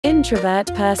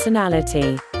Introvert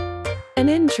personality. An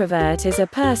introvert is a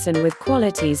person with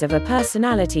qualities of a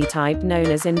personality type known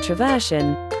as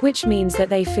introversion, which means that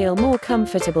they feel more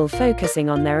comfortable focusing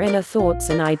on their inner thoughts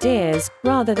and ideas,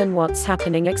 rather than what's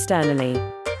happening externally.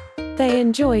 They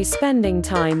enjoy spending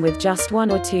time with just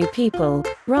one or two people,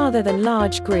 rather than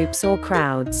large groups or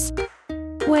crowds.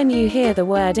 When you hear the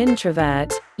word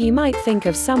introvert, you might think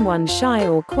of someone shy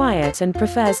or quiet and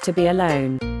prefers to be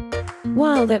alone.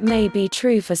 While that may be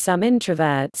true for some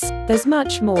introverts, there's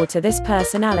much more to this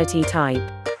personality type.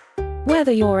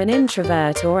 Whether you're an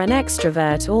introvert or an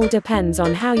extrovert all depends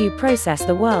on how you process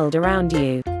the world around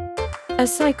you. A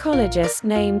psychologist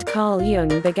named Carl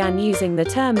Jung began using the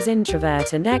terms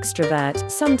introvert and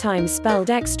extrovert, sometimes spelled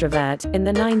extrovert, in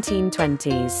the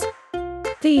 1920s.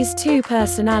 These two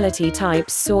personality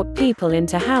types sort people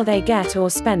into how they get or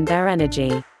spend their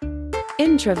energy.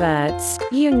 Introverts,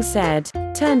 Jung said,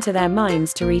 turn to their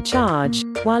minds to recharge,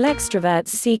 while extroverts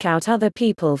seek out other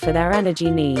people for their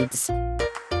energy needs.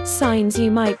 Signs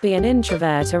you might be an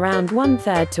introvert: around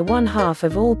 1/3 to 1/2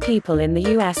 of all people in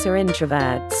the US are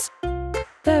introverts.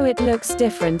 Though it looks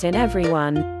different in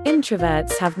everyone,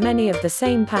 introverts have many of the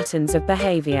same patterns of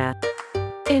behavior.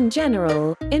 In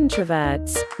general,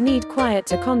 introverts need quiet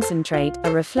to concentrate,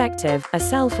 are reflective, are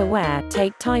self-aware,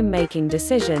 take time making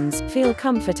decisions, feel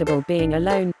comfortable being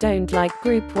alone, don't like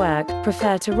group work,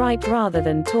 prefer to write rather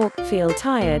than talk, feel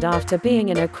tired after being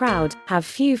in a crowd, have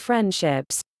few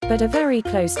friendships, but are very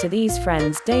close to these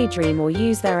friends, daydream or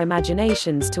use their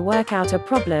imaginations to work out a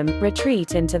problem,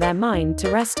 retreat into their mind to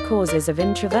rest. Causes of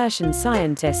introversion: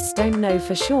 scientists don't know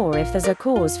for sure if there's a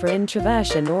cause for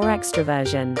introversion or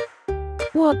extroversion.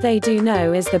 What they do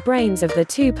know is the brains of the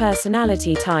two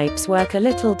personality types work a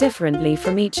little differently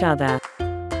from each other.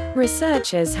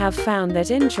 Researchers have found that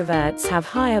introverts have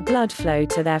higher blood flow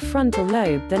to their frontal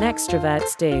lobe than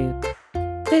extroverts do.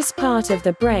 This part of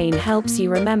the brain helps you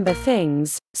remember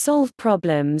things, solve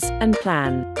problems, and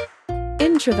plan.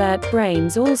 Introvert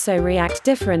brains also react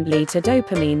differently to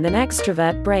dopamine than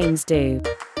extrovert brains do.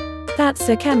 That's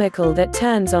a chemical that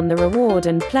turns on the reward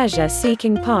and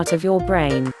pleasure-seeking part of your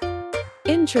brain.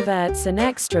 Introverts and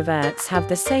extroverts have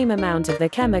the same amount of the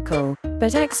chemical,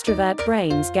 but extrovert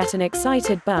brains get an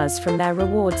excited buzz from their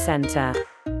reward center.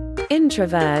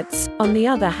 Introverts, on the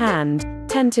other hand,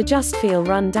 tend to just feel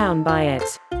run down by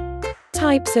it.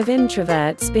 Types of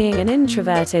introverts: being an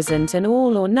introvert isn't an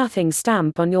all or nothing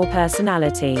stamp on your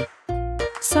personality.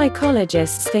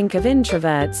 Psychologists think of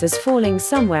introverts as falling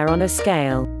somewhere on a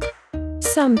scale.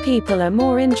 Some people are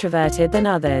more introverted than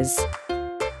others.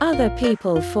 Other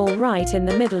people fall right in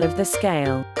the middle of the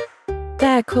scale.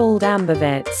 They're called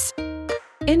ambiverts.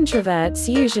 Introverts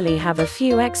usually have a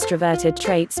few extroverted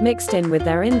traits mixed in with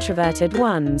their introverted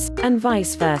ones, and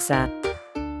vice versa.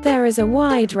 There is a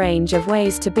wide range of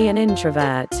ways to be an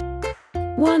introvert.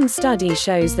 One study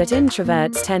shows that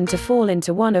introverts tend to fall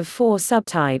into one of 4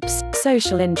 subtypes: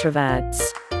 social introverts.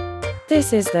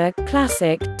 This is the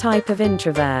classic type of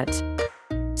introvert.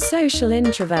 Social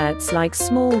introverts like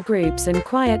small groups and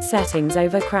quiet settings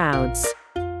over crowds.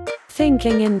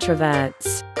 Thinking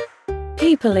introverts.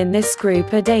 People in this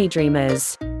group are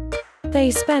daydreamers.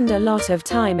 They spend a lot of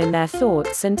time in their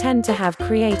thoughts and tend to have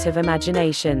creative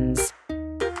imaginations.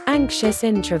 Anxious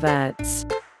introverts.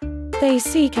 They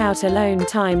seek out alone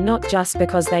time not just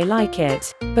because they like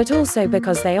it, but also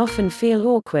because they often feel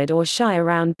awkward or shy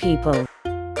around people.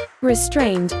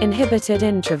 Restrained, inhibited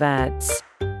introverts.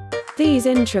 These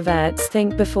introverts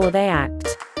think before they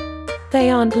act. They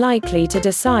aren't likely to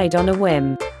decide on a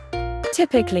whim.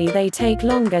 Typically they take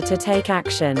longer to take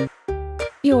action.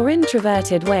 Your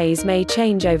introverted ways may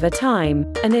change over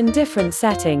time, and in different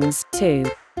settings, too.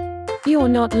 You're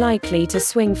not likely to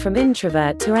swing from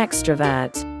introvert to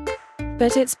extrovert.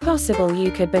 But it's possible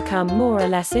you could become more or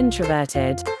less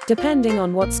introverted, depending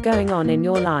on what's going on in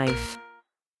your life.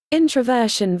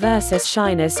 Introversion versus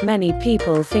shyness: many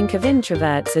people think of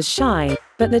introverts as shy,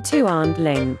 but the two aren't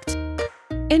linked.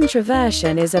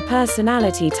 Introversion is a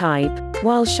personality type,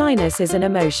 while shyness is an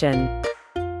emotion.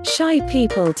 Shy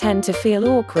people tend to feel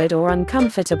awkward or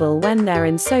uncomfortable when they're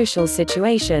in social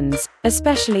situations,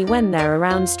 especially when they're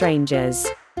around strangers.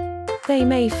 They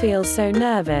may feel so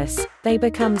nervous, they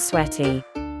become sweaty.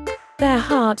 Their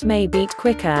heart may beat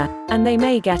quicker, and they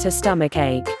may get a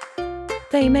stomachache.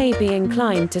 They may be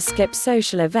inclined to skip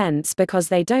social events because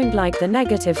they don't like the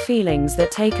negative feelings that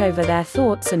take over their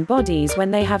thoughts and bodies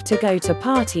when they have to go to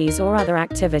parties or other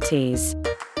activities.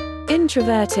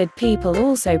 Introverted people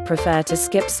also prefer to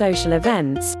skip social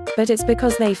events, but it's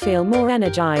because they feel more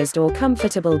energized or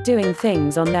comfortable doing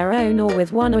things on their own or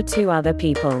with one or two other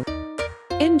people.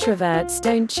 Introverts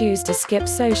don't choose to skip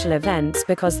social events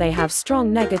because they have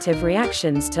strong negative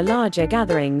reactions to larger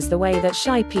gatherings the way that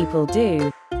shy people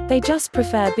do. They just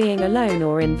prefer being alone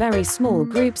or in very small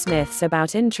groups. Myths about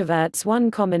introverts. One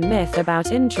common myth about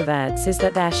introverts is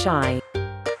that they're shy.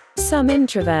 Some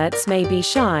introverts may be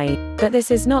shy, but this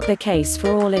is not the case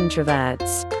for all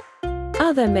introverts.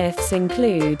 Other myths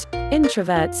include,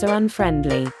 introverts are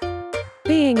unfriendly.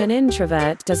 Being an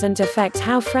introvert doesn't affect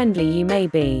how friendly you may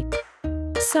be.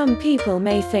 Some people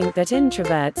may think that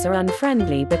introverts are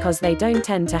unfriendly because they don't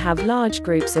tend to have large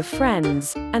groups of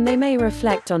friends, and they may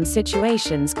reflect on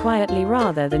situations quietly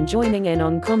rather than joining in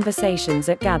on conversations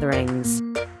at gatherings.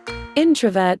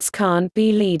 Introverts can't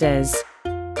be leaders.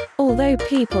 Although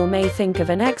people may think of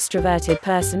an extroverted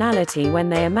personality when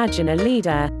they imagine a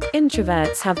leader,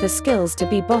 introverts have the skills to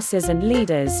be bosses and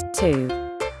leaders, too.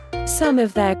 Some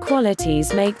of their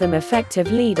qualities make them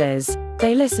effective leaders.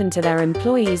 They listen to their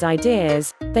employees'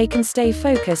 ideas, they can stay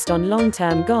focused on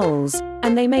long-term goals,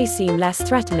 and they may seem less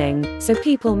threatening, so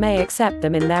people may accept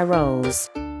them in their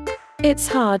roles. It's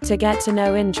hard to get to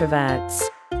know introverts.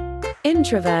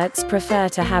 Introverts prefer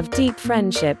to have deep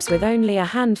friendships with only a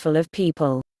handful of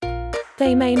people.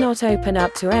 They may not open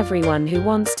up to everyone who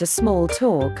wants to small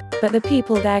talk, but the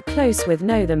people they're close with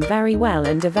know them very well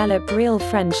and develop real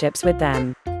friendships with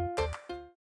them.